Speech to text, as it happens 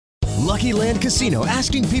Lucky Land Casino,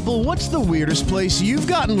 asking people, what's the weirdest place you've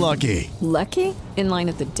gotten lucky? Lucky? In line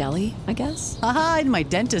at the deli, I guess? Aha, in my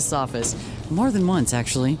dentist's office. More than once,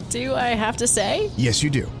 actually. Do I have to say? Yes, you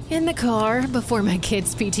do. In the car before my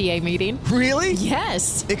kids' PTA meeting. Really?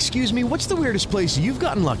 Yes. Excuse me, what's the weirdest place you've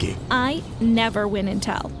gotten lucky? I never win and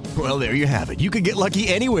tell. Well, there you have it. You can get lucky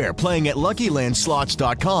anywhere, playing at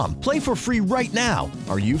LuckyLandSlots.com. Play for free right now.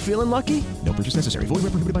 Are you feeling lucky? No purchase necessary. Void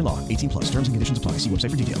where prohibited by law. 18+. Terms and conditions apply. See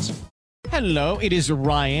website for details. Hello, it is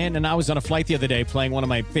Ryan, and I was on a flight the other day playing one of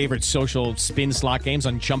my favorite social spin slot games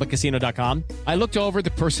on ChumbaCasino.com. I looked over at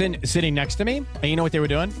the person sitting next to me, and you know what they were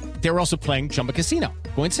doing? They were also playing Chumba Casino.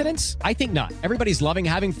 Coincidence? I think not. Everybody's loving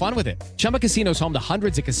having fun with it. Chumba Casino is home to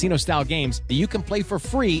hundreds of casino-style games that you can play for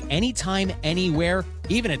free anytime, anywhere,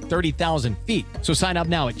 even at 30,000 feet. So sign up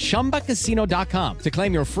now at ChumbaCasino.com to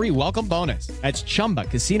claim your free welcome bonus. That's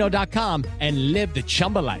ChumbaCasino.com and live the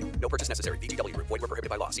Chumba life. No purchase necessary. VGW. Void where prohibited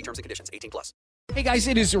by law. See terms and conditions. 18+. Hey guys,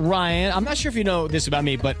 it is Ryan. I'm not sure if you know this about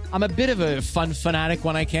me, but I'm a bit of a fun fanatic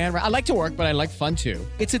when I can. I like to work, but I like fun too.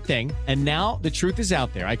 It's a thing. And now the truth is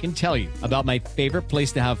out there. I can tell you about my favorite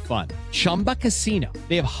place to have fun. Chumba Casino.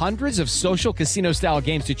 They have hundreds of social casino style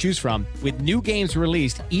games to choose from with new games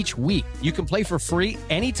released each week. You can play for free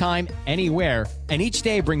anytime, anywhere. And each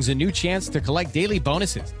day brings a new chance to collect daily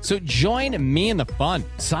bonuses. So join me in the fun.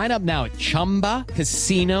 Sign up now at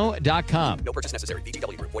ChumbaCasino.com. No purchase necessary.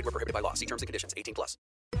 VGW. Void where prohibited by law. See terms and conditions. 18+.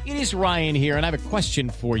 It is Ryan here, and I have a question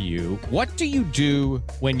for you. What do you do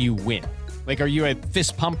when you win? Like, are you a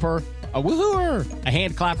fist pumper, a woohooer, a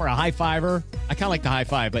hand clapper, a high fiver? I kind of like the high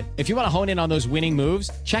five, but if you want to hone in on those winning moves,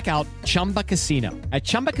 check out Chumba Casino. At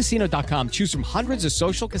ChumbaCasino.com, choose from hundreds of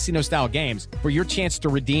social casino-style games for your chance to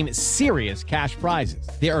redeem serious cash prizes.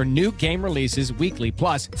 There are new game releases weekly,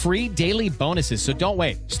 plus free daily bonuses, so don't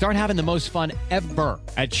wait. Start having the most fun ever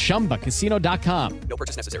at ChumbaCasino.com. No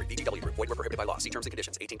purchase necessary. VGW. Void where prohibited by law. See terms and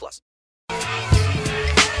conditions. 18+.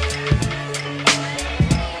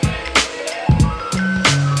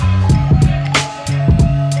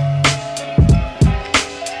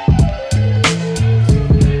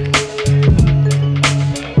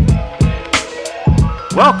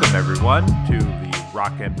 Welcome, everyone, to the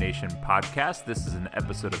Rock M Nation podcast. This is an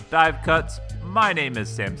episode of Dive Cuts. My name is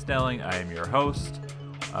Sam Snelling. I am your host.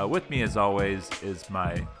 With me, as always, is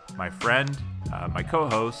my friend, my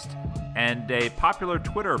co-host, and a popular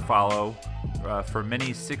Twitter follow for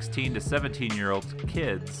many 16 to 17-year-old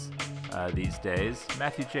kids these days,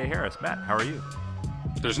 Matthew J. Harris. Matt, how are you?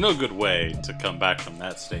 There's no good way to come back from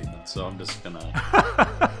that statement, so I'm just gonna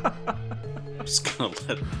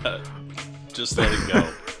let it go.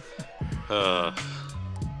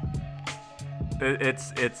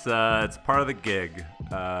 It's part of the gig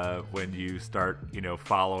when you start,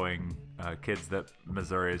 following kids that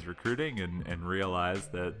Missouri is recruiting and realize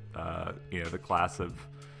that the class of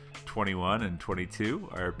 21 and 22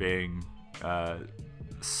 are being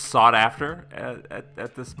sought after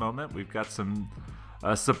at this moment. We've got some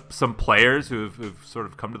players who've sort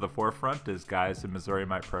of come to the forefront as guys in Missouri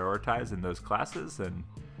might prioritize in those classes, and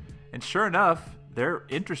sure enough, they're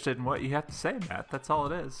interested in what you have to say, Matt. That's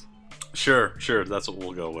all it is. Sure. That's what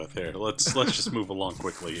we'll go with here. Let's just move along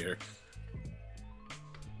quickly here.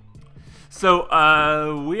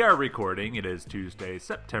 So we are recording. It is Tuesday,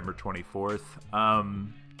 September 24th,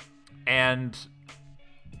 and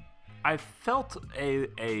I felt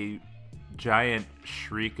a giant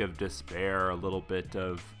shriek of despair, a little bit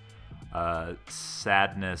of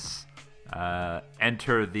sadness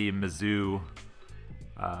enter the Mizzou.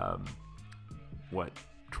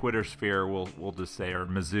 Twitter sphere, we'll just say, or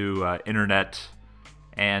Mizzou internet,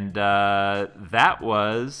 and that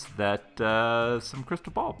was that some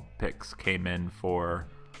crystal ball picks came in for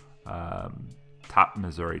top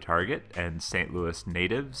Missouri target and St. Louis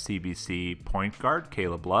native CBC point guard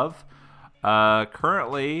Caleb Love.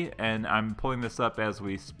 Currently, and I'm pulling this up as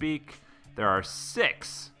we speak, there are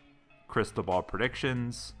 6 crystal ball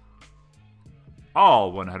predictions,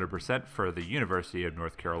 all 100% for the University of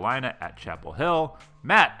North Carolina at Chapel Hill.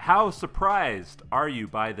 Matt, how surprised are you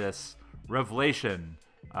by this revelation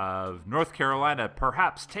of North Carolina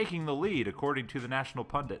perhaps taking the lead according to the national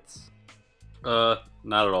pundits? Not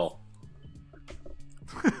at all.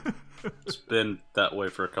 It's been that way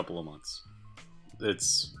for a couple of months.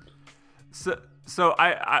 So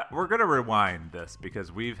I we're gonna rewind this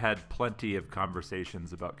because we've had plenty of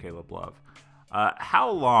conversations about Caleb Love. How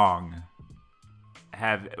long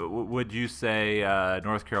would you say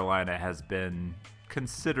North Carolina has been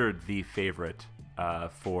considered the favorite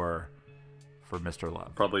for Mr.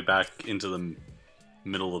 Love? Probably back into the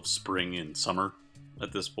middle of spring and summer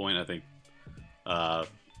at this point. I think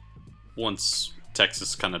once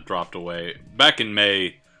Texas kind of dropped away. Back in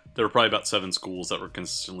May, there were probably about 7 schools that were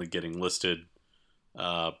consistently getting listed.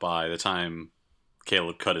 By the time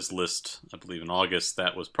Caleb cut his list, I believe in August,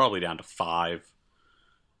 that was probably down to 5.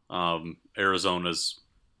 Arizona's,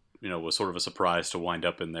 was sort of a surprise to wind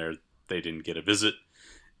up in there. They didn't get a visit.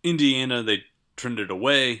 Indiana, they trended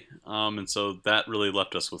away, and so that really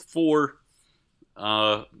left us with 4.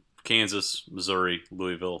 Kansas, Missouri,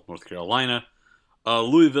 Louisville, North Carolina.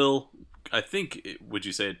 Louisville, I think, would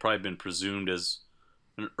you say, had probably been presumed as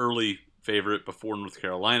an early favorite before North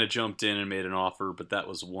Carolina jumped in and made an offer, but that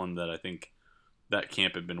was one that I think that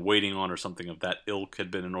camp had been waiting on, or something of that ilk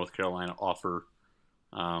had been a North Carolina offer.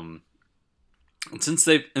 And since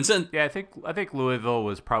I think Louisville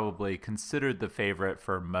was probably considered the favorite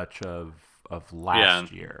for much of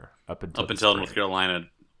last year up until North Carolina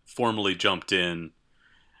formally jumped in,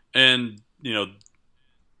 and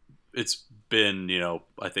it's been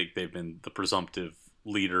I think they've been the presumptive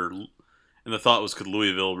leader, and the thought was, could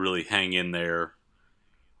Louisville really hang in there?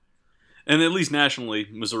 And at least nationally,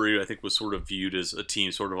 Missouri, I think, was sort of viewed as a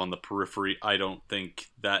team sort of on the periphery. I don't think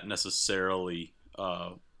that necessarily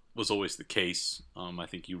was always the case. I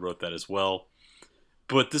think you wrote that as well.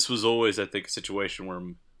 But this was always, I think, a situation where,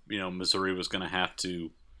 Missouri was going to have to,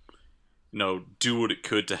 do what it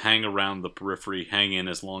could to hang around the periphery, hang in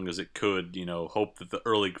as long as it could, hope that the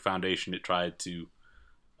early foundation it tried to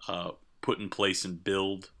put in place and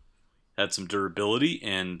build had some durability.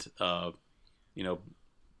 And,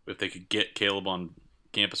 if they could get Caleb on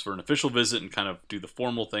campus for an official visit and kind of do the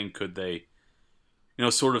formal thing, could they,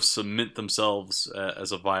 sort of cement themselves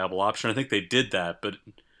as a viable option? I think they did that, but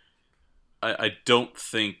I don't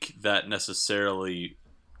think that necessarily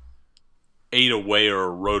ate away or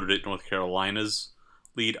eroded at North Carolina's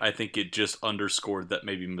lead. I think it just underscored that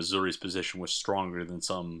maybe Missouri's position was stronger than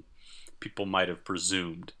some people might have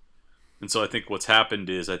presumed. And so I think what's happened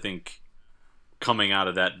is, I think coming out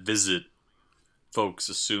of that visit, folks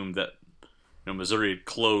assumed that Missouri had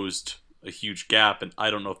closed a huge gap, and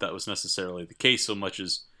I don't know if that was necessarily the case so much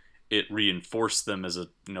as it reinforced them as a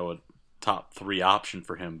top 3 option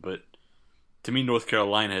for him. But to me, North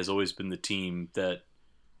Carolina has always been the team that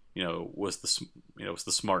was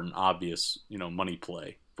the smart and obvious money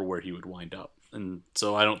play for where he would wind up. And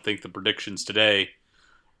so I don't think the predictions today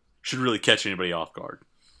should really catch anybody off guard.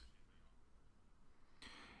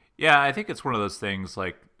 Yeah, I think it's one of those things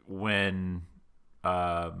like when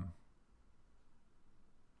it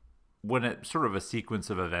sort of a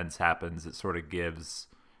sequence of events happens, it sort of gives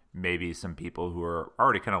maybe some people who are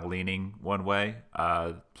already kind of leaning one way,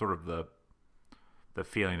 sort of the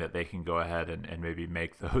feeling that they can go ahead and maybe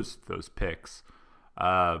make those picks.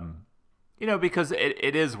 Because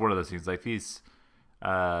it is one of those things like these,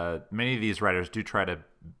 many of these writers do try to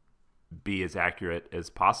be as accurate as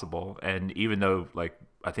possible. And even though, like,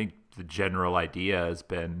 I think the general idea has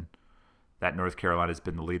been that North Carolina has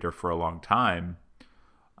been the leader for a long time,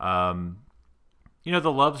 the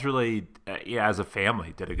Loves really, as a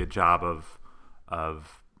family, did a good job of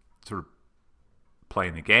sort of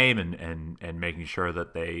playing the game and making sure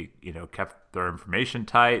that they, kept their information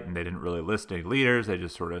tight, and they didn't really list any leaders. They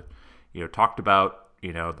just sort of, talked about,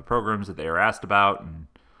 the programs that they were asked about.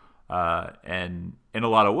 And in a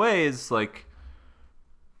lot of ways, like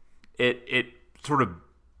it sort of,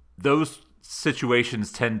 those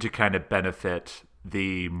situations tend to kind of benefit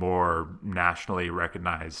the more nationally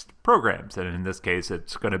recognized programs. And in this case,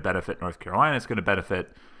 it's going to benefit North Carolina. It's going to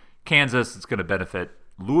benefit Kansas. It's going to benefit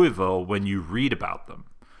Louisville when you read about them.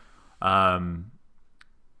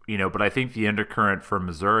 But I think the undercurrent for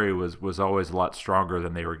Missouri was always a lot stronger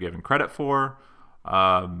than they were given credit for.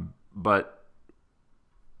 But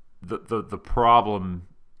the problem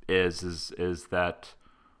is that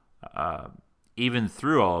even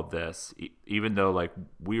through all of this, even though like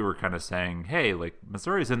we were kind of saying, hey, like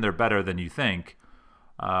Missouri's in there better than you think,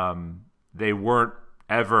 they weren't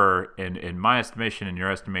ever, in my estimation, in your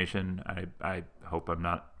estimation, I hope I'm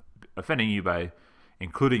not offending you by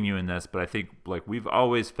including you in this, but I think like we've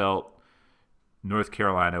always felt North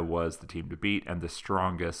Carolina was the team to beat and the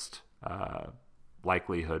strongest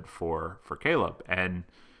likelihood for Caleb. And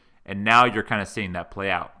now you're kind of seeing that play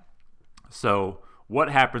out. So what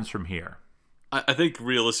happens from here? I think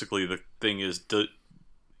realistically the thing is,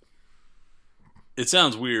 it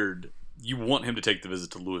sounds weird. You want him to take the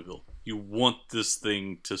visit to Louisville. You want this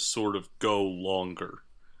thing to sort of go longer.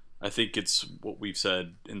 I think it's what we've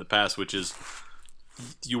said in the past, which is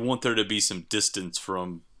you want there to be some distance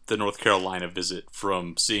from the North Carolina visit,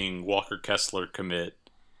 from seeing Walker Kessler commit,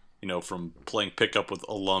 from playing pickup with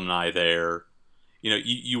alumni there.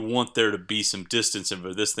 You want there to be some distance and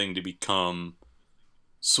for this thing to become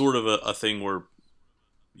sort of a thing where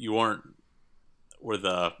you aren't, or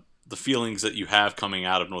the feelings that you have coming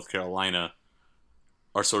out of North Carolina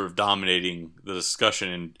are sort of dominating the discussion,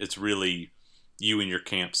 and it's really you and your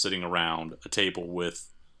camp sitting around a table with,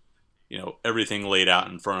 everything laid out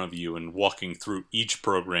in front of you and walking through each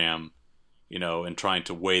program, and trying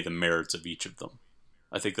to weigh the merits of each of them.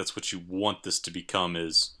 I think that's what you want this to become,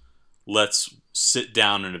 is let's sit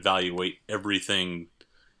down and evaluate everything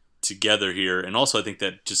together here. And also I think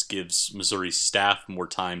that just gives Missouri staff more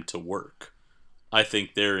time to work. I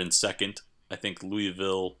think they're in second. I think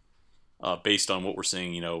Louisville, based on what we're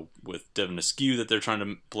seeing, with Devin Askew that they're trying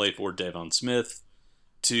to play for, Devon Smith,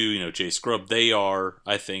 to, Jay Scrubb,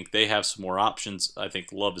 I think they have some more options. I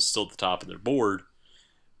think Love is still at the top of their board,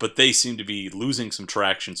 but they seem to be losing some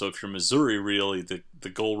traction. So if you're Missouri, really, the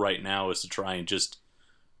goal right now is to try and just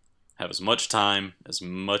have as much time, as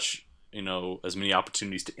many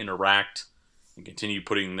opportunities to interact and continue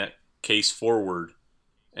putting that case forward,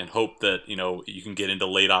 and hope that, you can get into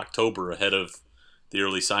late October ahead of the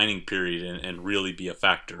early signing period and really be a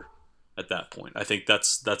factor at that point. I think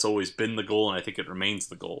that's always been the goal, and I think it remains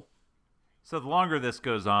the goal. So the longer this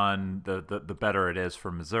goes on, the better it is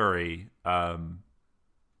for Missouri.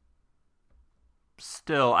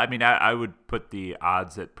 Still, I mean, I would put the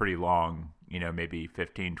odds at pretty long, maybe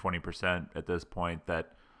 15, 20% at this point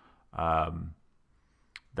that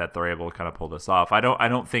they're able to kind of pull this off. I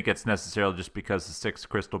don't think it's necessarily just because the 6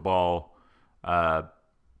 crystal ball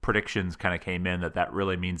predictions kind of came in that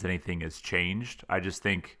really means anything has changed. I just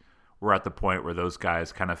think we're at the point where those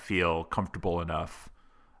guys kind of feel comfortable enough.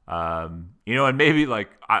 And maybe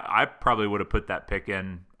I probably would have put that pick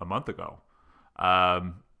in a month ago,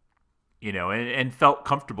 and felt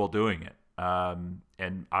comfortable doing it.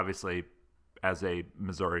 And obviously, as a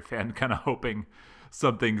Missouri fan, kind of hoping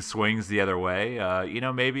something swings the other way.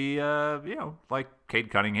 Maybe, like Cade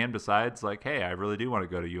Cunningham decides, hey, I really do want to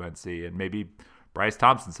go to UNC. And maybe Bryce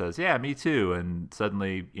Thompson says, yeah, me too. And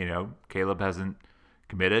suddenly, Caleb hasn't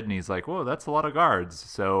committed, and he's like, whoa, that's a lot of guards.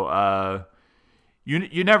 So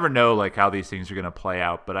you never know, how these things are going to play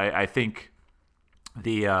out. But I think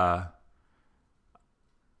to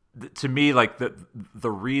me,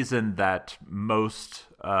 the reason that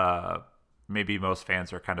maybe most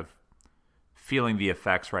fans are kind of feeling the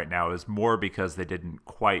effects right now is more because they didn't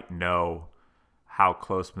quite know how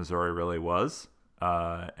close Missouri really was,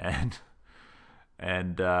 and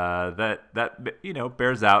that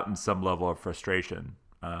bears out in some level of frustration,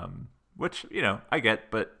 which I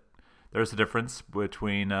get, but there's a difference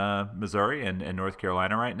between Missouri and North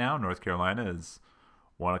Carolina right now. North Carolina has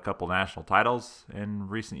won a couple national titles in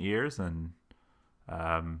recent years, and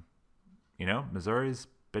Missouri's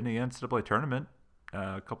been in the NCAA tournament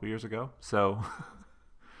a couple years ago. So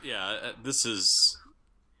yeah, this is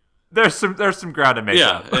there's some ground to make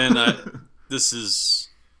up. Yeah, and this is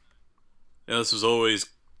this was always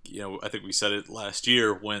I think we said it last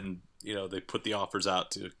year when they put the offers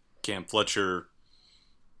out to Cam Fletcher,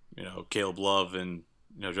 Caleb Love, and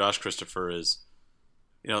Josh Christopher is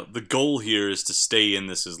the goal here is to stay in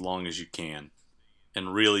this as long as you can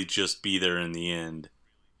and really just be there in the end,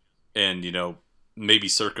 and maybe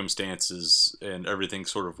circumstances and everything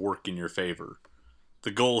sort of work in your favor.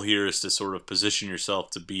 The goal here is to sort of position yourself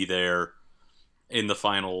to be there in the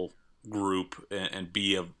final group and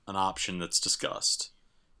be an option that's discussed,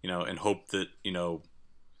 and hope that,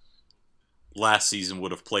 last season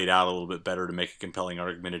would have played out a little bit better to make a compelling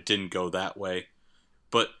argument. It didn't go that way.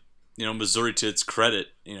 But, Missouri, to its credit,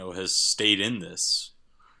 has stayed in this,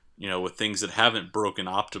 with things that haven't broken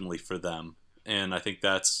optimally for them. And I think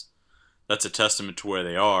that's a testament to where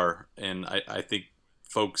they are. And I think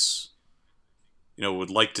folks, would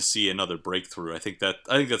like to see another breakthrough. I think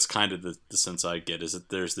that's kind of the sense I get, is that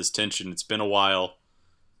there's this tension. It's been a while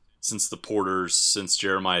since the Porters, since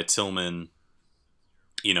Jeremiah Tillman,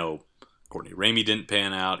 Courtney Ramey didn't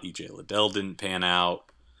pan out, EJ Liddell didn't pan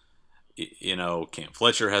out, Cam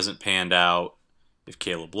Fletcher hasn't panned out. If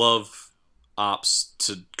Caleb Love opts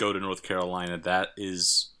to go to North Carolina, that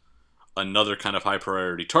is another kind of high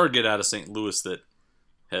priority target out of St. Louis that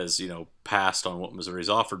has, passed on what Missouri's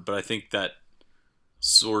offered. But I think that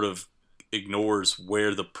sort of ignores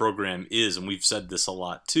where the program is, and we've said this a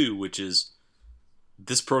lot too, which is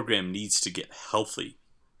this program needs to get healthy.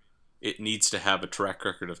 It needs to have a track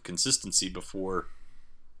record of consistency before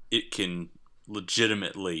it can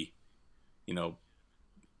legitimately,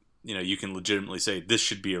 you can legitimately say this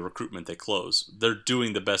should be a recruitment they close. They're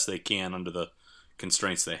doing the best they can under the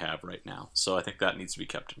constraints they have right now. So I think that needs to be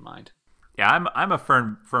kept in mind. Yeah, I'm a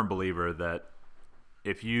firm believer that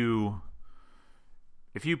if you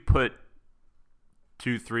put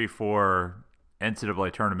 2, 3, 4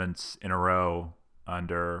 NCAA tournaments in a row,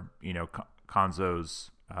 under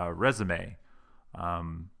Konzo's resume,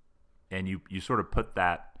 and you sort of put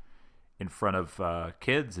that in front of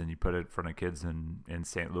kids, and you put it in front of kids in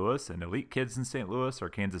St. Louis, and elite kids in St. Louis or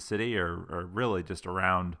Kansas City or really just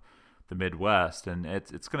around the Midwest, and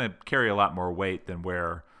it's going to carry a lot more weight than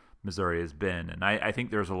where Missouri has been. And I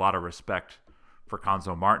think there's a lot of respect for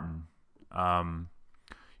Konzo Martin,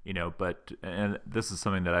 but and this is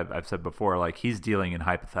something that I've said before, like he's dealing in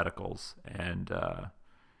hypotheticals, and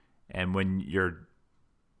when you're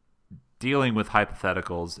dealing with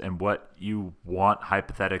hypotheticals and what you want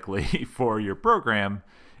hypothetically for your program,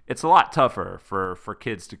 it's a lot tougher for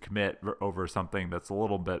kids to commit over something that's a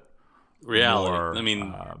little bit reality.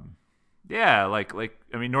 more,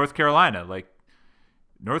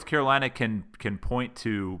 North Carolina can point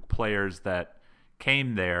to players that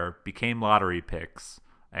came there, became lottery picks,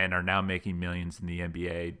 and are now making millions in the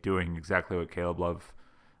NBA doing exactly what Caleb Love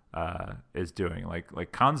is doing.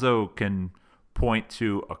 Like Konzo can point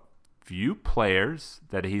to a few players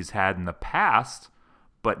that he's had in the past,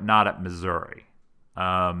 but not at Missouri.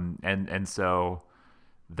 And so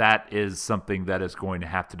that is something that is going to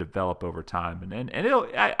have to develop over time. And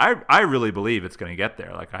I really believe it's going to get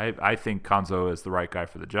there. Like I think Konzo is the right guy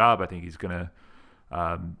for the job. I think he's going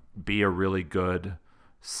to be a really good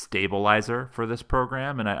stabilizer for this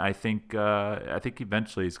program. And I think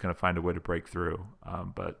eventually he's going to find a way to break through.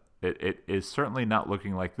 But it is certainly not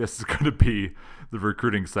looking like this is going to be the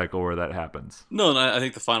recruiting cycle where that happens. No, and I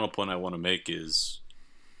think the final point I want to make is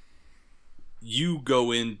you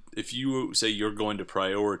go in, if you say you're going to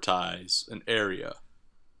prioritize an area,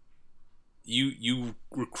 you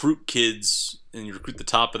recruit kids and you recruit the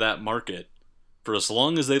top of that market for as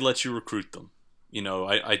long as they let you recruit them.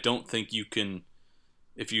 I don't think you can,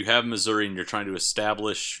 if you have Missouri and you're trying to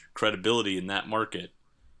establish credibility in that market,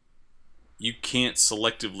 you can't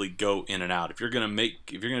selectively go in and out. If you're going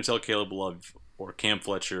to tell Caleb Love or Cam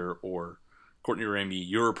Fletcher or Courtney Ramey,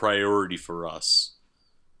 you're a priority for us,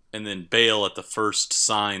 and then bail at the first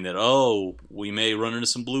sign that, we may run into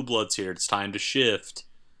some blue bloods here, it's time to shift.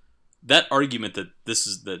 That argument that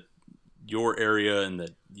that your area and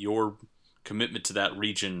that your commitment to that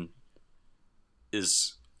region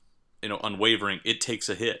is, unwavering, it takes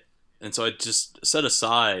a hit. And so I just set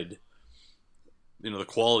aside the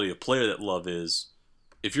quality of player that Love is.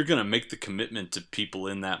 If you're going to make the commitment to people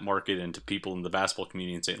in that market and to people in the basketball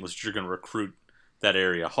community in St. Louis, you're going to recruit that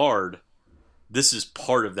area hard. This is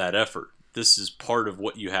part of that effort. This is part of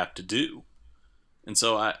what you have to do. And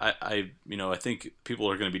so I think people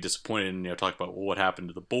are going to be disappointed and talk about what happened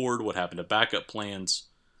to the board, what happened to backup plans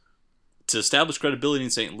to establish credibility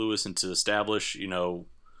in St. Louis and to establish the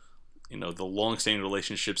long-standing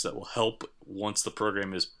relationships that will help once the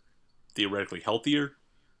program is theoretically healthier.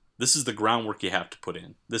 This is the groundwork you have to put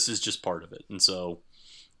in. This is just part of it. And so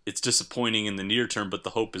it's disappointing in the near term, but the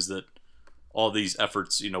hope is that all these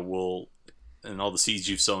efforts, will, and all the seeds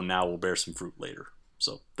you've sown now will bear some fruit later.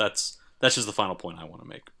 So that's just the final point I want to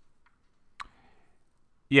make.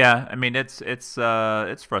 Yeah, I mean it's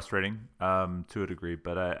frustrating to a degree,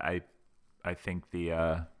 but I think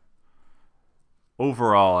the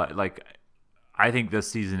overall, I think this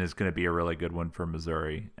season is going to be a really good one for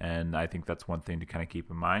Missouri, and I think that's one thing to kind of keep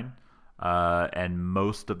in mind. And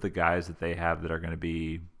most of the guys that they have that are going to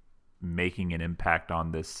be making an impact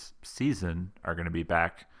on this season are going to be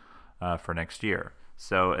back for next year.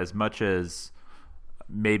 So as much as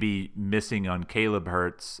maybe missing on Caleb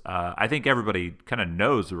hurts, I think everybody kind of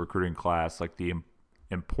knows the recruiting class. Like the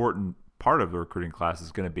important part of the recruiting class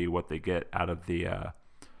is going to be what they get out of the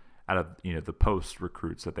the post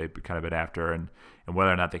recruits that they've kind of been after, and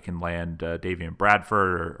whether or not they can land Davian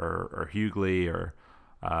Bradford or Hughley or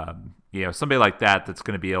somebody like that's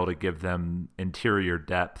going to be able to give them interior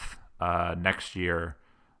depth next year,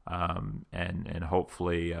 and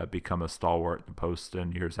hopefully become a stalwart in the post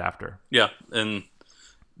in years after. Yeah, and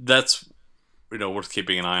that's worth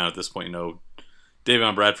keeping an eye on at this point.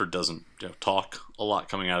 Davion Bradford doesn't talk a lot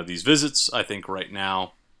coming out of these visits. I think right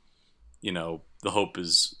now, the hope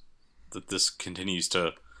is that this continues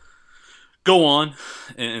to go on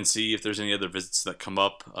and see if there's any other visits that come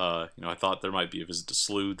up. I thought there might be a visit to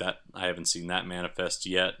SLU. That I haven't seen that manifest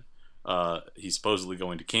yet. He's supposedly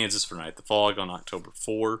going to Kansas for Night at the Fog on October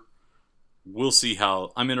 4. We'll see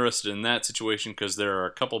how. I'm interested in that situation because there are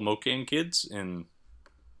a couple Mocan kids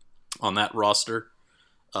on that roster.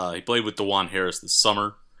 He played with DeJuan Harris this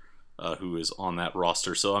summer, who is on that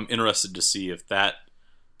roster. So I'm interested to see if that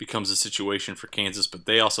becomes a situation for Kansas. But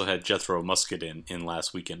they also had Jethro Musket in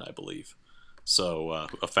last weekend, I believe. So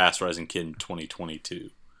a fast-rising kid in 2022,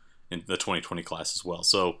 in the 2020 class as well.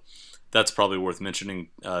 So that's probably worth mentioning.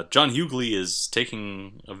 John Hughley is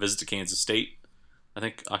taking a visit to Kansas State, I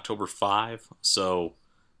think October 5. So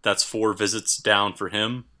that's 4 visits down for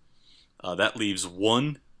him. That leaves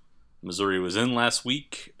 1. Missouri was in last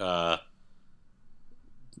week.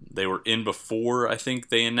 They were in before, I think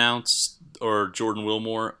they announced, or Jordan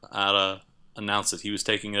Wilmore announced that he was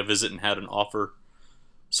taking a visit and had an offer.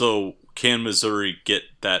 So can Missouri get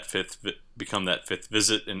that become that 5th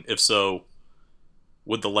visit? And if so,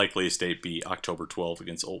 would the likeliest date be October 12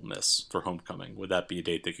 against Ole Miss for homecoming? Would that be a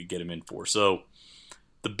date they could get him in for? So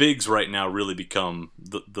the bigs right now really become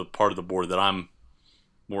the part of the board that I'm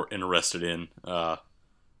more interested in.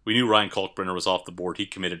 We knew Ryan Kalkbrenner was off the board. He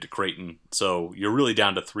committed to Creighton. So you're really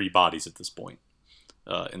down to 3 bodies at this point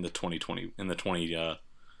in the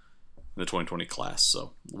 2020 class.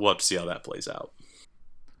 So we'll have to see how that plays out.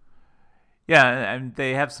 Yeah, and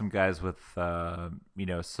they have some guys with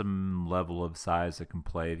some level of size that can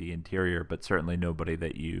play the interior, but certainly nobody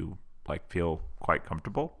that you feel quite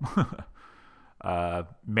comfortable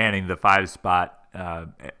manning the 5 spot.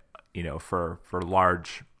 For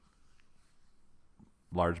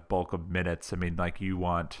large bulk of minutes. I mean, you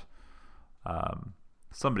want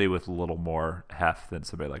somebody with a little more heft than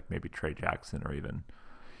somebody like maybe Trey Jackson or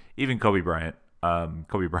even Kobe Bryant.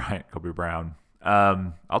 Kobe Brown.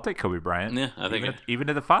 I'll take Kobe Bryant. Yeah, I think even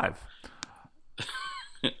at the 5.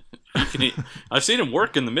 I've seen him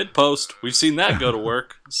work in the mid post. We've seen that go to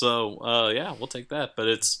work. So yeah, we'll take that. But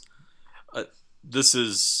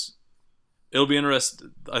it'll be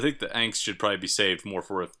interesting. I think the angst should probably be saved more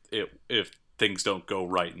for if things don't go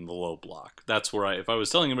right in the low block. That's where if I was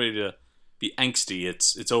telling anybody to be angsty,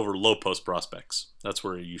 it's over low post prospects. That's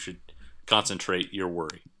where you should concentrate your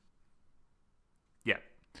worry. Yeah.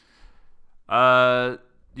 Do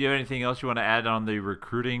you have anything else you want to add on the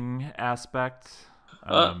recruiting aspect?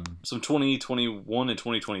 Some 2021 and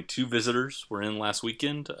 2022 visitors were in last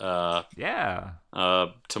weekend. Yeah.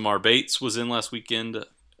 Tamar Bates was in last weekend.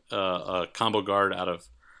 A combo guard out of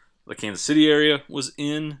the Kansas City area was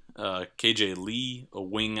in. KJ Lee, a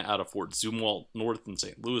wing out of Fort Zumwalt North in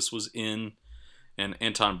St. Louis, was in. And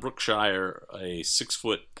Anton Brookshire, a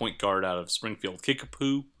 6-foot point guard out of Springfield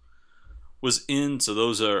Kickapoo, was in. So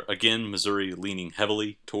those are, again, Missouri leaning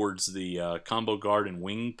heavily towards the combo guard and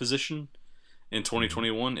wing position in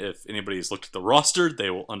 2021. If anybody has looked at the roster,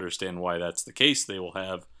 they will understand why that's the case. They will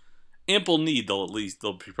have ample need. They'll be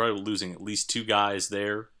probably losing at least 2 guys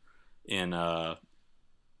there in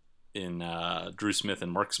Drew Smith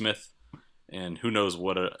and Mark Smith, and who knows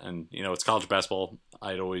what. It's college basketball.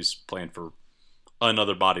 I'd always plan for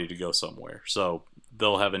another body to go somewhere, so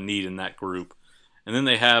they'll have a need in that group. And then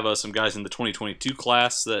they have some guys in the 2022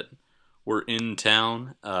 class that were in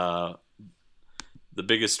town. The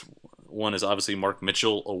biggest one is obviously Mark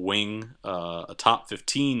Mitchell, a wing, a top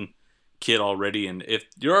 15 kid already. And if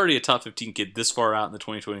you're already a top 15 kid this far out in the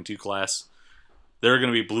 2022 class, there are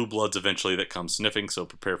going to be blue bloods eventually that come sniffing, so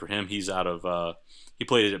prepare for him. He's out of he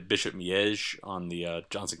played at Bishop Miege on the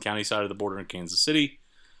Johnson County side of the border in Kansas City.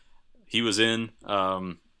 He was in.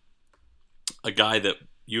 A guy that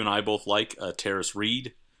you and I both like, Terrace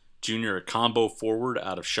Reed Jr., a combo forward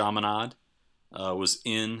out of Chaminade, was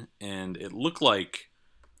in, and it looked like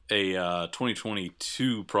a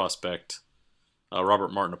 2022 prospect,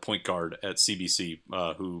 Robert Martin, a point guard at CBC,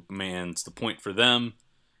 who mans the point for them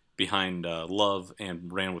behind Love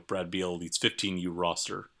and ran with Brad Beal, leads 15U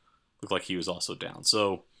roster. Looked like he was also down.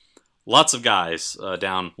 So lots of guys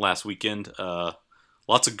down last weekend.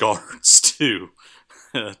 Lots of guards too.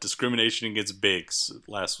 Discrimination against bigs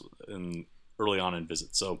early on in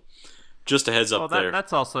visits. So just a heads up there.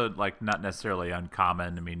 That's also not necessarily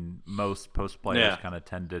uncommon. I mean, most post players kind of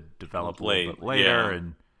tend to develop a little bit later,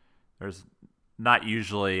 and there's not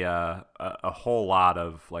usually a whole lot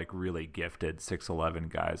of really gifted 6'11"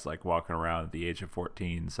 guys walking around at the age of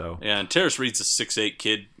 14. So yeah, and Terrace Reed's a 6'8"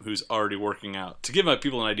 kid who's already working out. To give my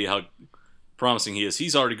people an idea how promising he is,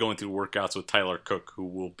 he's already going through workouts with Tyler Cook, who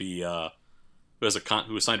will be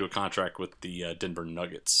who was signed to a contract with the Denver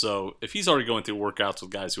Nuggets. So if he's already going through workouts with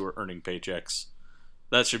guys who are earning paychecks,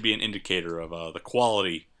 that should be an indicator of the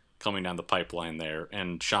quality coming down the pipeline there.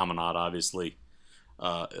 And Chaminade, obviously,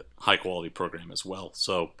 high quality program as well.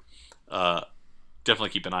 So definitely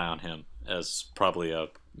keep an eye on him as probably a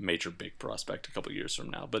major big prospect a couple years from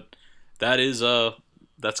now. But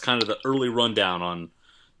that's kind of the early rundown on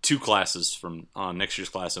 2 classes on next year's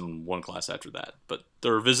class and 1 class after that. But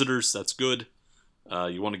there are visitors. That's good.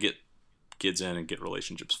 You want to get kids in and get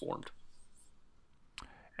relationships formed.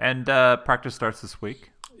 And practice starts this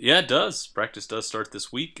week. Yeah, it does. Practice does start this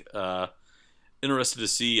week. Interested to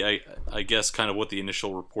see, I guess, kind of what the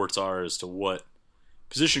initial reports are as to what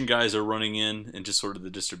position guys are running in and just sort of the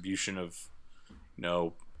distribution of,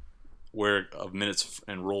 where of minutes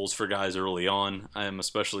and roles for guys early on. I am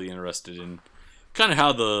especially interested in kind of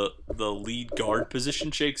how the lead guard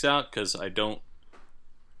position shakes out, because I don't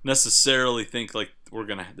necessarily think like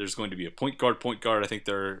there's going to be a point guard. I think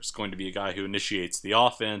there's going to be a guy who initiates the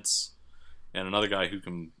offense and another guy who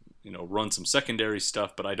can run some secondary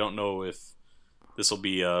stuff, but I don't know if this will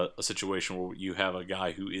be a situation where you have a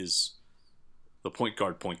guy who is the point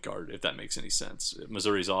guard, if that makes any sense.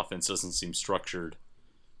 Missouri's offense doesn't seem structured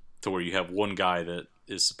to where you have one guy that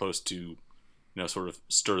is supposed to, sort of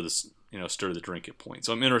stir the drink at point.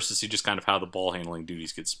 So I'm interested to see just kind of how the ball handling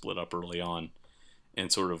duties get split up early on,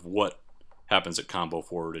 and sort of what happens at combo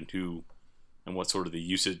forward and what sort of the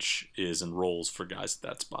usage is and roles for guys at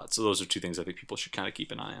that spot. So those are two things I think people should kind of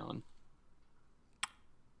keep an eye on.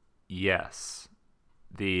 Yes.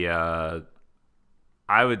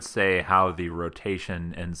 I would say how the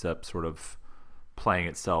rotation ends up sort of playing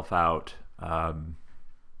itself out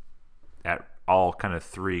at all kind of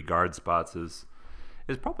three guard spots is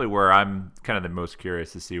probably where I'm kind of the most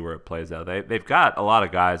curious to see where it plays out. They've got a lot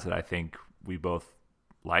of guys that I think we both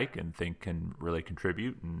like and think can really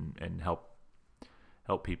contribute and help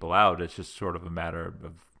people out. It's just sort of a matter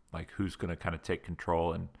of like who's going to kind of take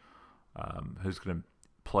control and who's going to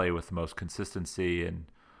play with the most consistency, and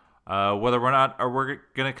whether we're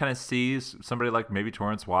going to kind of see somebody like maybe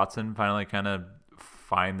Torrance Watson finally kind of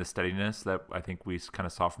find the steadiness that I think we kind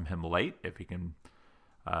of saw from him late, if he can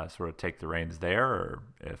sort of take the reins there, or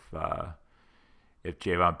if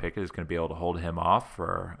Javon Pickett is going to be able to hold him off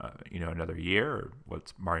for another year, or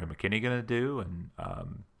what's Mario McKinney going to do,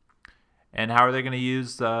 and how are they going to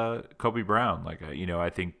use Kobe Brown? Like I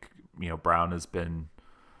think Brown has been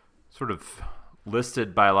sort of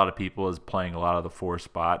listed by a lot of people as playing a lot of the 4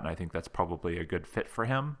 spot, and I think that's probably a good fit for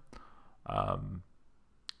him.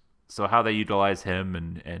 So how they utilize him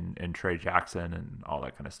and Trey Jackson and all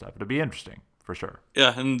that kind of stuff, it'll be interesting for sure.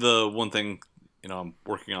 Yeah, and the one thing, I'm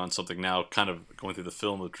working on something now, kind of going through the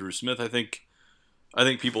film of Drew Smith. I think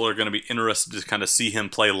people are going to be interested to kind of see him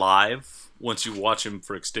play live once you watch him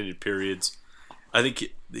for extended periods. I think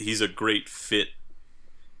he's a great fit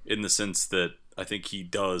in the sense that I think he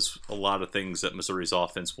does a lot of things that Missouri's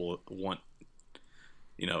offense will want,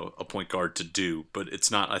 a point guard to do. But it's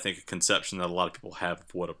not, I think, a conception that a lot of people have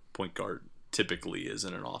of what a point guard typically is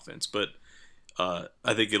in an offense. But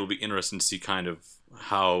I think it'll be interesting to see kind of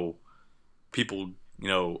how people,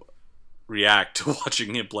 react to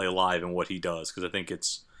watching him play live and what he does, because I think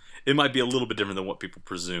it might be a little bit different than what people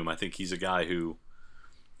presume. I think he's a guy who,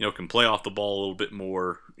 can play off the ball a little bit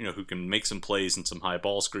more, who can make some plays and some high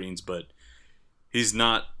ball screens, but he's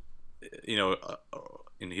not,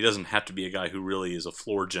 and he doesn't have to be a guy who really is a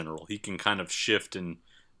floor general. He can kind of shift and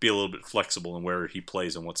be a little bit flexible in where he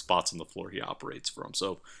plays and what spots on the floor he operates from.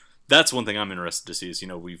 So that's one thing I'm interested to see is,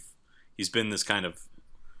 he's been this kind of,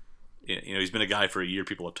 he's been a guy for a year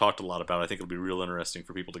people have talked a lot about. I think it'll be real interesting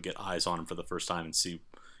for people to get eyes on him for the first time and see,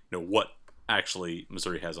 what actually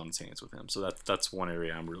Missouri has on its hands with him. So that's one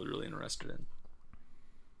area I'm really, really interested in.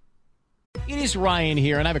 It is Ryan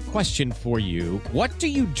here, and I have a question for you. What do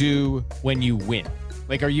you do when you win?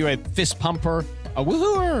 Like, are you a fist pumper, a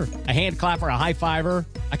woohooer, a hand clapper, a high fiver?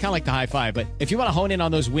 I kind of like the high five, but if you want to hone in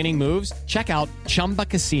on those winning moves, check out Chumba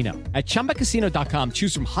Casino. At ChumbaCasino.com,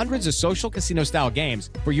 choose from hundreds of social casino-style games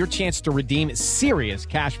for your chance to redeem serious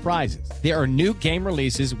cash prizes. There are new game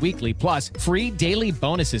releases weekly, plus free daily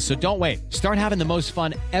bonuses. So don't wait. Start having the most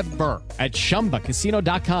fun ever at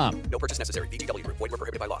ChumbaCasino.com. No purchase necessary. VGW. Void where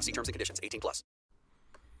prohibited by law. See terms and conditions. 18+.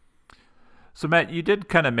 So, Matt, you did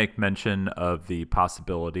kind of make mention of the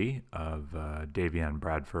possibility of Davion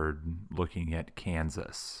Bradford looking at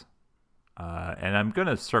Kansas. And I'm going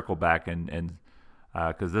to circle back and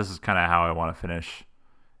because this is kind of how I want to finish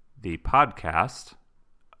the podcast.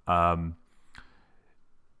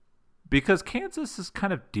 Because Kansas is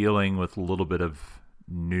kind of dealing with a little bit of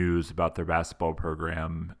news about their basketball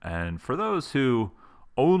program. And for those who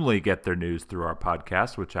only get their news through our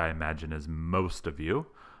podcast, which I imagine is most of you,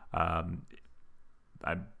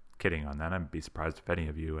 I'm kidding on that. I'd be surprised if any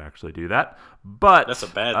of you actually do that. But that's a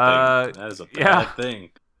bad thing. That is a bad thing.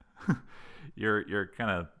 You're kind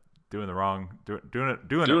of doing the wrong, doing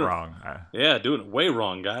it wrong. Doing it way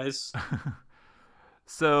wrong, guys.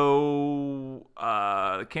 So,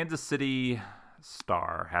 Kansas City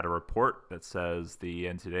Star had a report that says the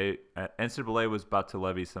NCAA was about to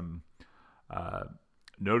levy some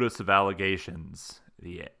notice of allegations,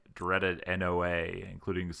 the dreaded NOA,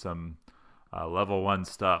 including some level 1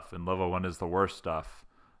 stuff, and level 1 is the worst stuff,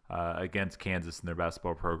 against Kansas and their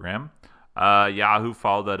basketball program. Yahoo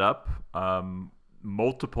followed that up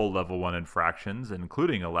multiple level 1 infractions,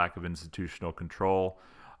 including a lack of institutional control.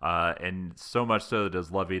 And so much so that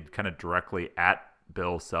is levied kind of directly at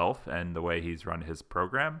Bill Self and the way he's run his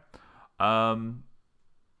program.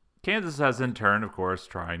 Kansas has, in turn, of course,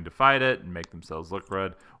 trying to fight it and make themselves look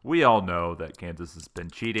good. We all know that Kansas has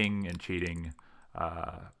been cheating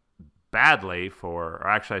badly or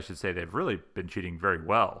actually, I should say they've really been cheating very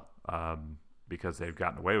well because they've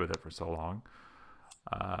gotten away with it for so long.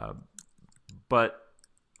 But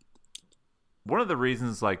one of the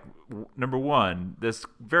reasons, number one, this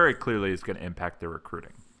very clearly is going to impact their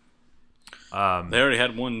recruiting. They already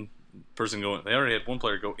had one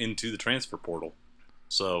player go into the transfer portal.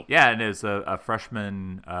 So yeah, and it's a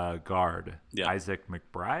freshman guard, yeah. Isaac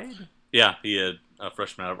McBride. Yeah, he had a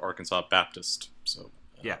freshman out of Arkansas Baptist. So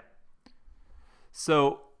yeah.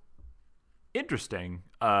 So interesting.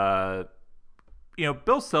 Bill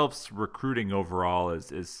Self's recruiting overall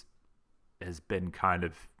has been kind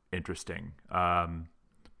of interesting.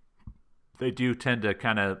 They do tend to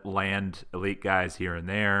kind of land elite guys here and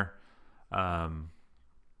there. But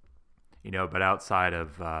outside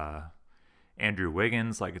of Andrew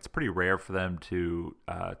Wiggins, it's pretty rare for them to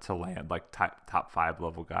land top 5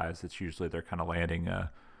 level guys. It's usually they're kind of landing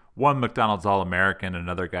one McDonald's All-American,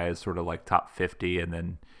 another guy is sort of top 50, and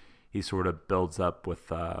then he sort of builds up with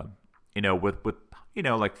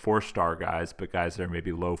 4-star guys, but guys that are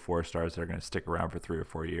maybe low 4 stars that are going to stick around for 3 or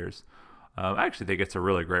 4 years. I actually think it's a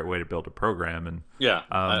really great way to build a program, and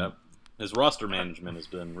his roster management has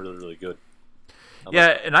been really, really good.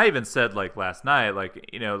 And I even said last night,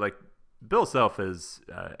 Bill Self has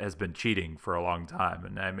been cheating for a long time,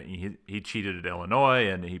 and I mean he cheated at Illinois,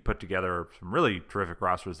 and he put together some really terrific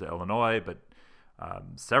rosters at Illinois. But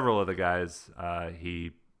several of the guys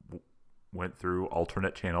he went through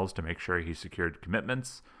alternate channels to make sure he secured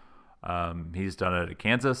commitments. He's done it at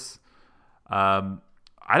Kansas. I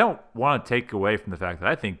don't want to take away from the fact that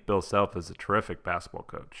I think Bill Self is a terrific basketball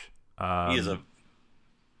coach.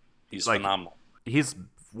 He's phenomenal. He's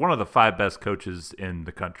one of the 5 best coaches in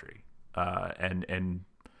the country. And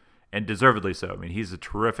deservedly so. I mean, he's a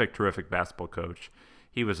terrific basketball coach.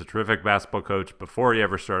 He was a terrific basketball coach before he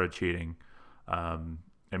ever started cheating.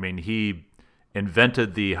 He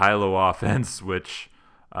invented the high-low offense, which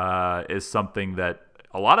is something that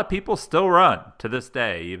a lot of people still run to this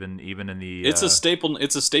day, even in the. It's a staple.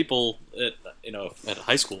 It's a staple at the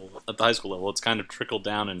high school level. It's kind of trickled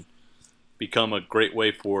down and become a great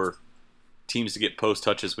way for teams to get post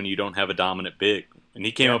touches when you don't have a dominant big. And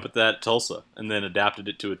he came up with that at Tulsa and then adapted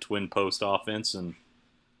it to a twin post offense and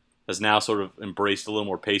has now sort of embraced a little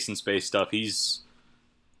more pace and space stuff. This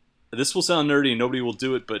will sound nerdy and nobody will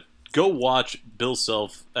do it, but go watch Bill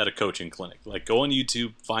Self at a coaching clinic. Go on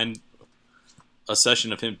YouTube, find a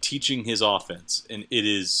session of him teaching his offense, and it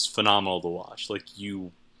is phenomenal to watch.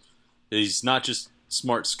 He's not just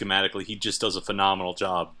smart schematically, he just does a phenomenal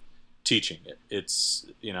job teaching it. It's,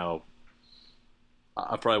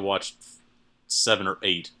 I probably watched 7 or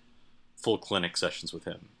 8 full clinic sessions with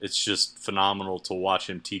him. It's just phenomenal to watch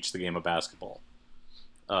him teach the game of basketball.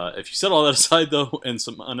 If you set all that aside, though, and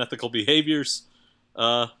some unethical behaviors,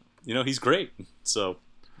 he's great. So,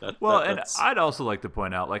 and I'd also like to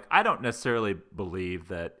point out, I don't necessarily believe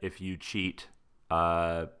that if you cheat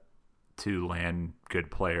to land good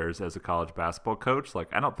players as a college basketball coach,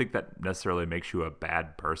 I don't think that necessarily makes you a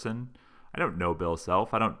bad person. I don't know Bill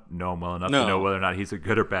Self. I don't know him well enough to know whether or not he's a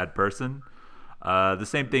good or bad person. The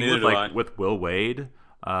same thing with Will Wade,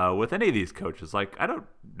 with any of these coaches. I don't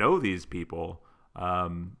know these people.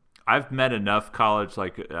 I've met enough college,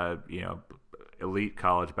 elite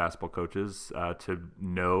college basketball coaches to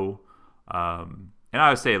know, and I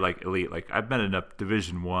would say elite. I've met enough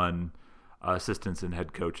Division I assistants and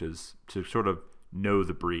head coaches to sort of know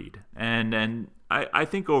the breed. And I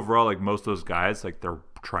think overall, most of those guys, they're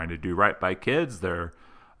trying to do right by kids. They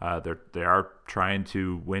are trying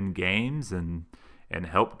to win games and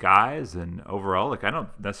help guys. And overall, I don't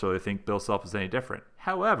necessarily think Bill Self is any different.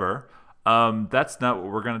 However, that's not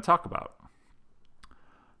what we're going to talk about.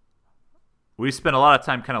 We spent a lot of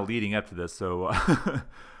time kind of leading up to this, so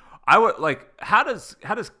I would how do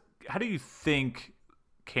you think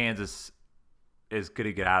Kansas is going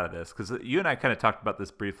to get out of this? Because you and I kind of talked about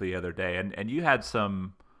this briefly the other day, and you had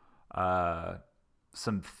some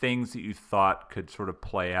things that you thought could sort of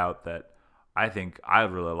play out that I think I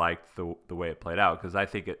really liked the way it played out, because I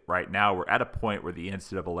think right now we're at a point where the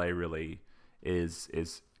NCAA really is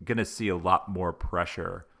going to see a lot more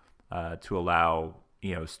pressure to allow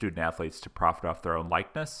student athletes to profit off their own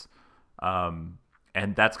likeness,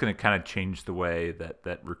 and that's going to kind of change the way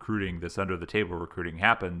that recruiting, this under the table recruiting,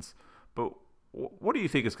 happens. But what do you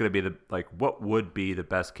think is going to be what would be the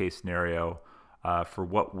best case scenario for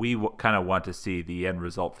what we kind of want to see the end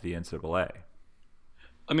result for the NCAA?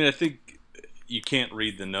 I mean, I think you can't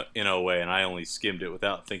read the NOA, and I only skimmed it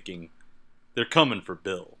without thinking they're coming for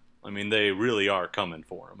Bill. I mean, they really are coming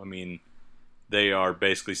for him. I mean, they are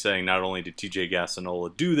basically saying not only did TJ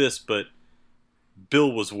Gassinola do this, but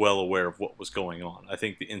Bill was well aware of what was going on. I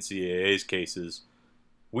think the NCAA's case is,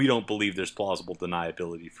 we don't believe there's plausible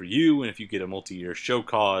deniability for you, and if you get a multi-year show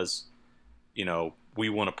cause, we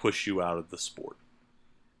want to push you out of the sport.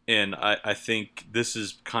 And I think this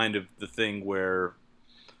is kind of the thing where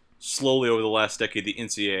slowly over the last decade, the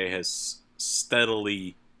NCAA has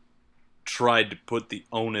steadily tried to put the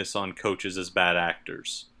onus on coaches as bad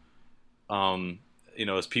actors.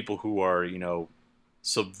 As people who are,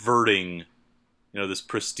 subverting, this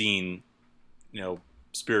pristine,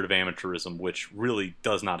 spirit of amateurism, which really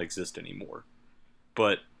does not exist anymore.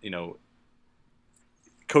 But,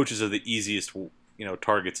 coaches are the easiest,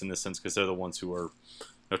 targets in this sense because they're the ones who are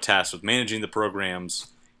tasked with managing the programs.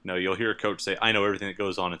 You'll hear a coach say, I know everything that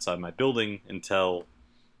goes on inside my building, until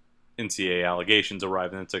NCAA allegations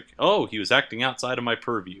arrive, and it's like, oh, he was acting outside of my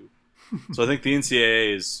purview. So I think the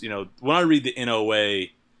NCAA is, when I read the NOA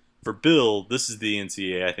for Bill, this is the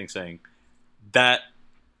NCAA, I think, saying that,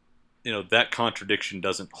 that contradiction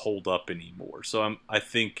doesn't hold up anymore. So I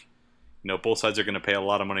think, both sides are going to pay a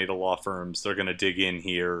lot of money to law firms. They're going to dig in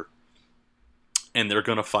here, and they're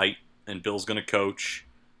going to fight, and Bill's going to coach,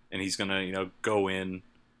 and he's going to, go in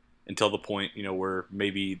until the point, where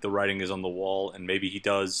maybe the writing is on the wall, and maybe he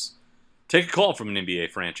does take a call from an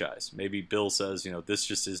NBA franchise. Maybe Bill says, this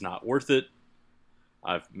just is not worth it.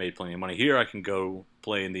 I've made plenty of money here. I can go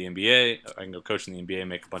play in the NBA. I can go coach in the NBA and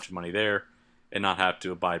make a bunch of money there and not have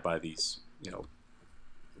to abide by these,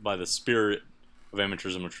 by the spirit of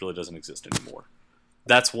amateurism, which really doesn't exist anymore.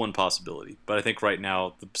 That's one possibility. But I think right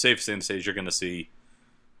now, the safest thing to say is you're going to see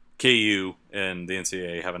KU and the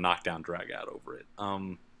NCAA have a knockdown drag out over it.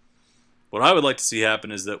 What I would like to see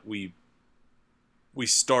happen is that we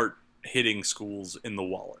start hitting schools in the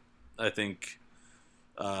wallet. I think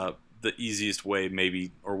the easiest way,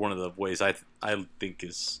 maybe, or one of the ways I think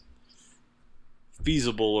is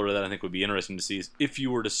feasible, or that I think would be interesting to see, is if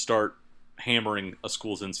you were to start hammering a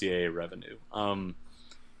school's NCAA revenue.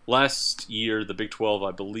 Last year, the Big 12,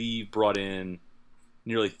 I believe, brought in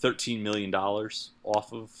nearly $13 million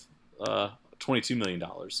off of $22 million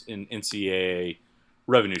in NCAA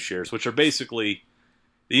revenue shares, which are basically,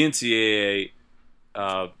 the NCAA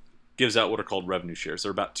gives out what are called revenue shares.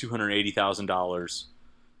 They're about $280,000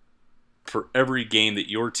 for every game that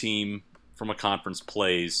your team from a conference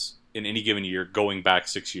plays in any given year going back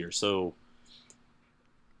 6 years. So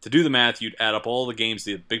to do the math, you'd add up all the games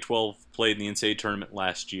the Big 12 played in the NCAA tournament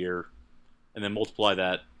last year, and then multiply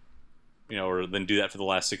that, or then do that for the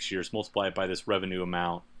last 6 years, multiply it by this revenue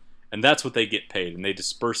amount, and that's what they get paid. And they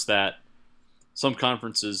disperse that. Some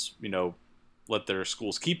conferences, let their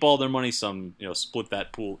schools keep all their money. Some, split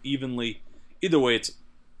that pool evenly. Either way, it's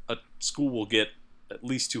a school will get at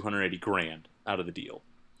least $280,000 out of the deal,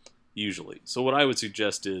 usually. So what I would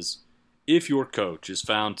suggest is, if your coach is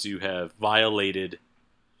found to have violated,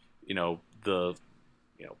 the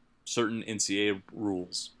certain NCAA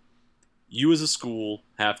rules, you as a school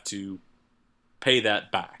have to pay that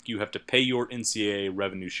back. You have to pay your NCAA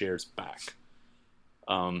revenue shares back.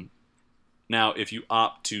 Now, if you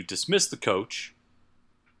opt to dismiss the coach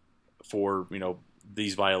for,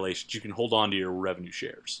 these violations, you can hold on to your revenue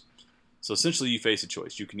shares. So essentially you face a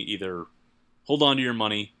choice. You can either hold on to your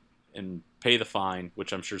money and pay the fine,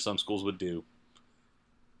 which I'm sure some schools would do,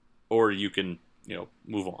 or you can,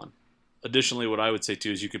 move on. Additionally, what I would say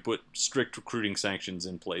too is you could put strict recruiting sanctions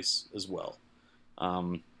in place as well,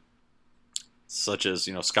 such as,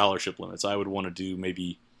 scholarship limits. I would want to do,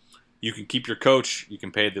 maybe you can keep your coach, you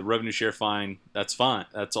can pay the revenue share fine, that's fine.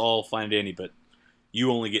 That's all fine and dandy, but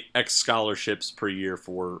you only get X scholarships per year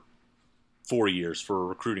for 4 years for a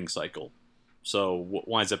recruiting cycle. So what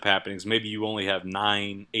winds up happening is maybe you only have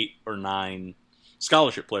 8 or 9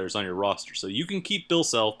 scholarship players on your roster. So you can keep Bill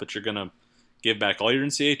Self, but you're going to give back all your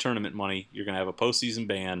NCAA tournament money, you're going to have a postseason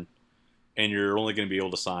ban, and you're only going to be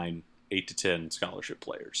able to sign 8 to 10 scholarship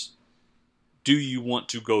players. Do you want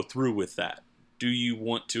to go through with that? Do you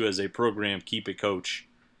want to, as a program, keep a coach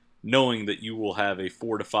knowing that you will have a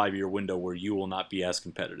 4 to 5 year window where you will not be as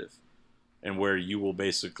competitive and where you will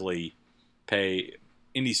basically pay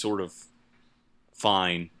any sort of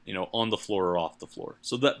fine, on the floor or off the floor?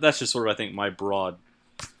 So that's just sort of, I think, my broad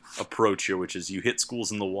approach here, which is you hit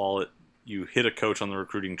schools in the wallet, you hit a coach on the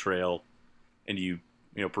recruiting trail, and you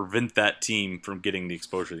prevent that team from getting the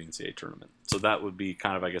exposure to the NCAA tournament. So that would be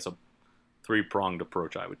kind of, I guess, three-pronged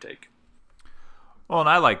approach I would take. Well, and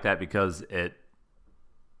I like that because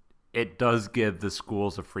it does give the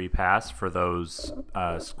schools a free pass for those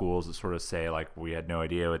schools that sort of say, like, we had no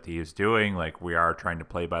idea what he was doing, like, we are trying to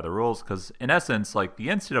play by the rules. Because in essence, like, the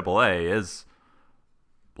NCAA is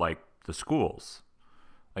like the schools.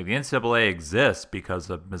 Like, the NCAA exists because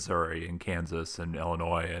of Missouri and Kansas and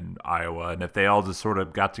Illinois and Iowa. And if they all just sort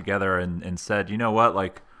of got together and said, you know what,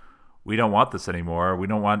 like, we don't want this anymore, we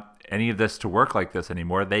don't want any of this to work like this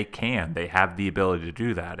anymore, they can. They have the ability to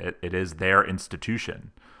do that. It is their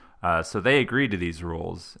institution. So they agree to these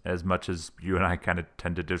rules, as much as you and I kind of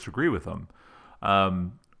tend to disagree with them.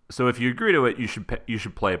 So if you agree to it, you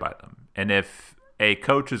should play by them. And if a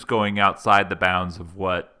coach is going outside the bounds of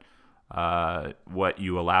what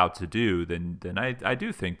you allow to do, then I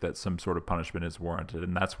do think that some sort of punishment is warranted,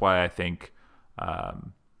 and that's why I think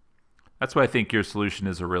your solution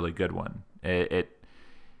is a really good one.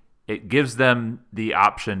 It gives them the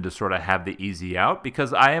option to sort of have the easy out,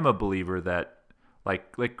 because I am a believer that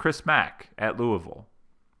like Chris Mack at Louisville,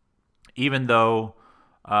 even though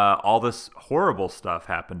all this horrible stuff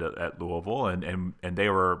happened at Louisville and they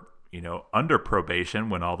were, under probation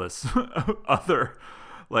when all this other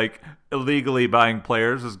like illegally buying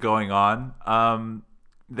players was going on.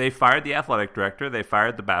 They fired the athletic director. They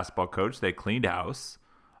fired the basketball coach. They cleaned house.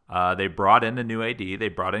 They brought in a new AD. They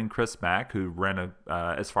brought in Chris Mack, who ran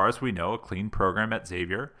as far as we know, a clean program at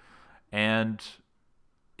Xavier. And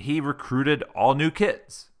he recruited all new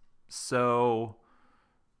kids. So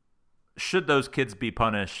should those kids be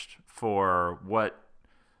punished for what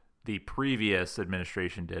the previous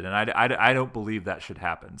administration did? And I don't believe that should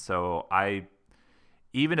happen. So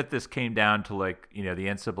even if this came down to the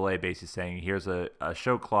NCAA basically saying, here's a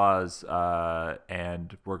show clause,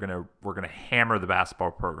 and we're gonna hammer the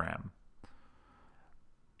basketball program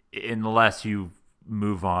unless you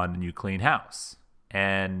move on and you clean house.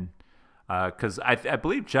 And because I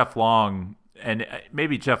believe Jeff Long, and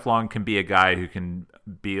maybe Jeff Long can be a guy who can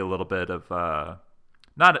be a little bit of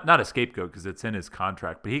not a scapegoat because it's in his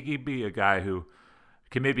contract, but he could be a guy who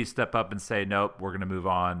can maybe step up and say, nope, we're going to move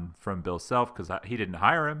on from Bill Self because he didn't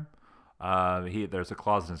hire him. There's a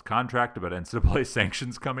clause in his contract about NCAA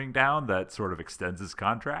sanctions coming down that sort of extends his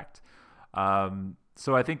contract.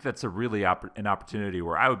 So I think that's a really an opportunity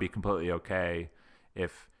where I would be completely okay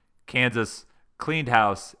if Kansas cleaned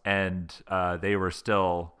house and they were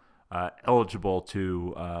still eligible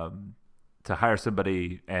to hire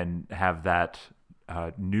somebody and have that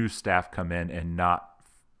new staff come in and not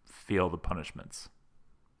feel the punishments.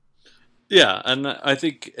 Yeah, and I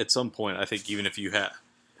think at some point, even if you have,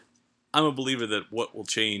 I'm a believer that what will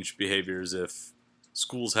change behavior is if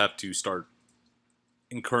schools have to start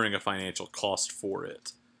incurring a financial cost for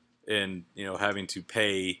it, and having to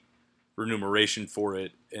pay remuneration for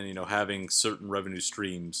it, and having certain revenue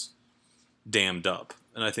streams dammed up.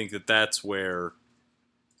 And I think that that's where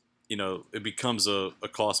it becomes a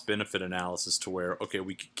cost benefit analysis to where, okay,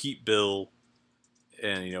 we could keep Bill,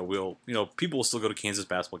 and people will still go to Kansas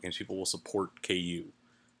basketball games, people will support KU.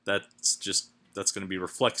 That's going to be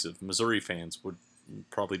reflexive. Missouri fans would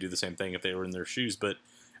probably do the same thing if they were in their shoes, but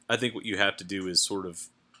I think what you have to do is sort of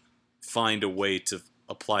find a way to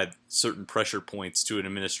apply certain pressure points to an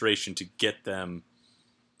administration to get them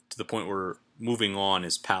to the point where moving on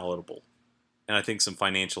is palatable. And I think some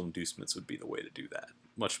financial inducements would be the way to do that,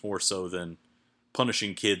 much more so than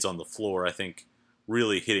punishing kids on the floor. I think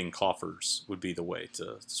really hitting coffers would be the way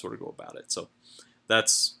to sort of go about it. So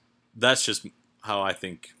that's just how I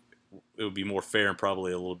think it would be more fair and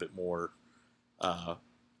probably a little bit more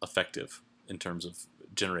effective in terms of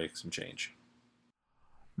generating some change.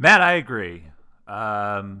 Matt, I agree.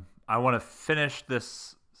 I want to finish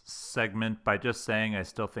this segment by just saying I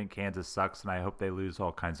still think Kansas sucks, and I hope they lose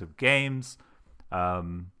all kinds of games.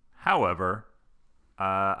 However,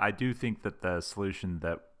 I do think that the solution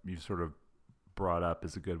that you sort of brought up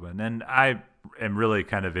is a good one. And I am really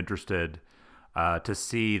kind of interested to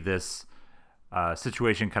see this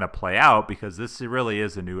situation kind of play out, because this really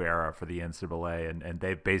is a new era for the NCAA. And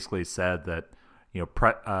they've basically said that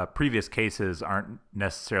previous cases aren't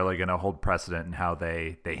necessarily going to hold precedent in how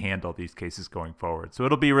they handle these cases going forward. So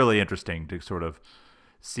it'll be really interesting to sort of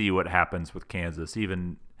see what happens with Kansas,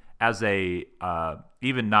 even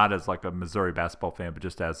not as like a Missouri basketball fan, but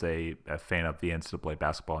just as a fan of the NCAA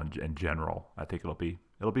basketball in general. I think it'll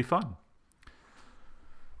be fun.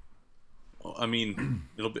 Well, I mean,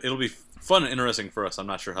 it'll be fun and interesting for us. I'm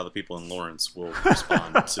not sure how the people in Lawrence will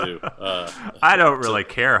respond to. I don't really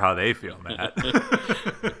care how they feel, Matt.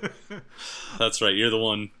 That's right. You're the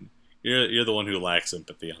one. You're the one who lacks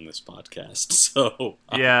empathy on this podcast. So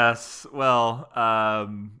yes. Well,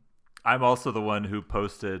 I'm also the one who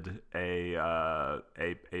posted a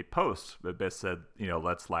post that said,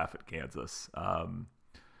 let's laugh at Kansas.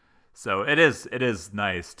 So it is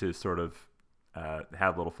nice to sort of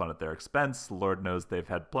have a little fun at their expense. Lord knows they've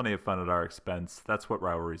had plenty of fun at our expense. That's what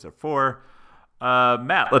rivalries are for.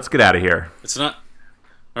 Matt, let's get out of here. It's not.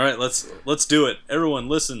 All right, let's do it. Everyone,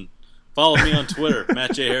 listen. Follow me on Twitter,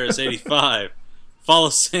 Matt J. Harris 85. Follow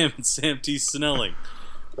Sam and Sam T. Snelling.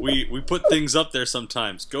 We put things up there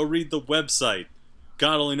sometimes. Go read the website.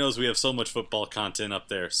 God only knows we have so much football content up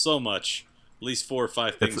there. So much. At least 4 or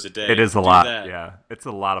 5 things a day. It is a lot. Yeah, it's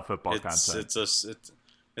a lot of football content.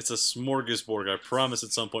 It's a smorgasbord. I promise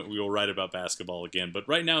at some point we will write about basketball again. But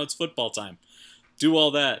right now it's football time. Do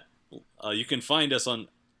all that. You can find us on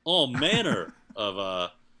all manner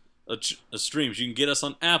of streams. You can get us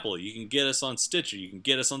on Apple. You can get us on Stitcher. You can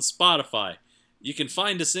get us on Spotify. You can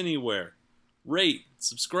find us anywhere. Rate,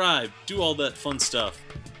 subscribe, do all that fun stuff.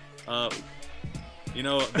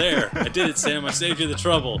 There. I did it, Sam. I saved you the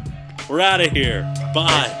trouble. We're out of here. Bye.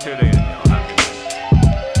 Thanks for tuning in, y'all.